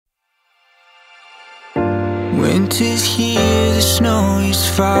Winter's here, the snow is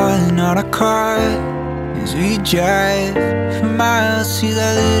falling on our car as we drive for miles to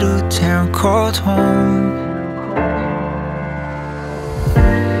that little town called home.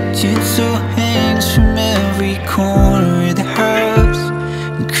 Tinsel hangs from every corner of the house,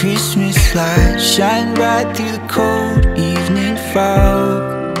 and Christmas lights shine bright through the cold evening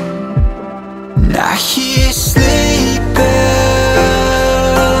fog. And I hear sleigh bells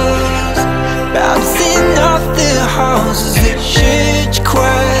bouncing off the halls as the church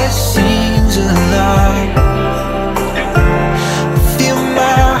choir sings along. I feel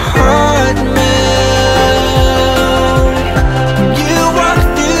my heart melt when you walk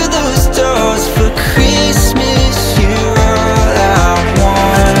through those doors for Christmas. You're all I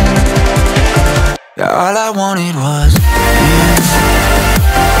want. All I wanted was you.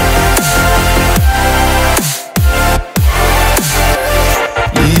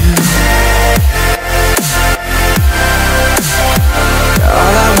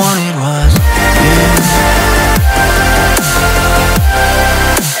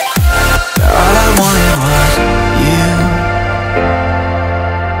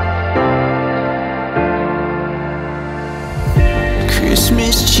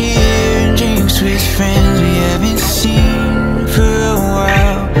 Christmas cheer and drinks with friends we haven't seen for a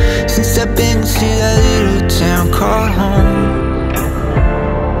while, since I've been to that little town called home.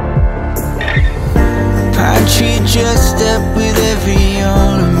 Pine tree dressed up with every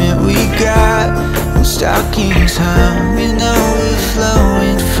ornament we got, and stockings hung and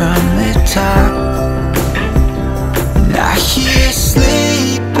overflowing from the top. And I hear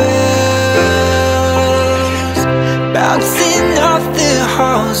sleigh bells bouncing off the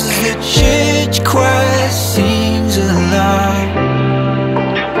halls as the church choir sings along.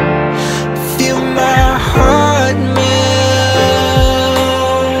 Feel my heart melt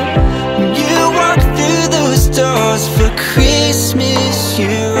when you walk through those doors for Christmas.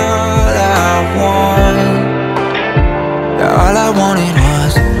 You're all I want. All I wanted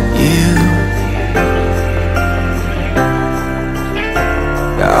was you.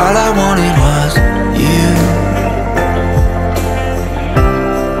 All I wanted was you.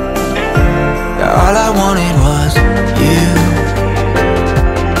 All I wanted was you.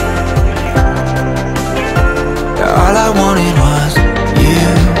 All I wanted was you.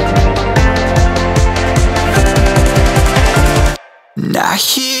 And I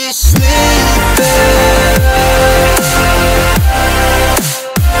hear sleigh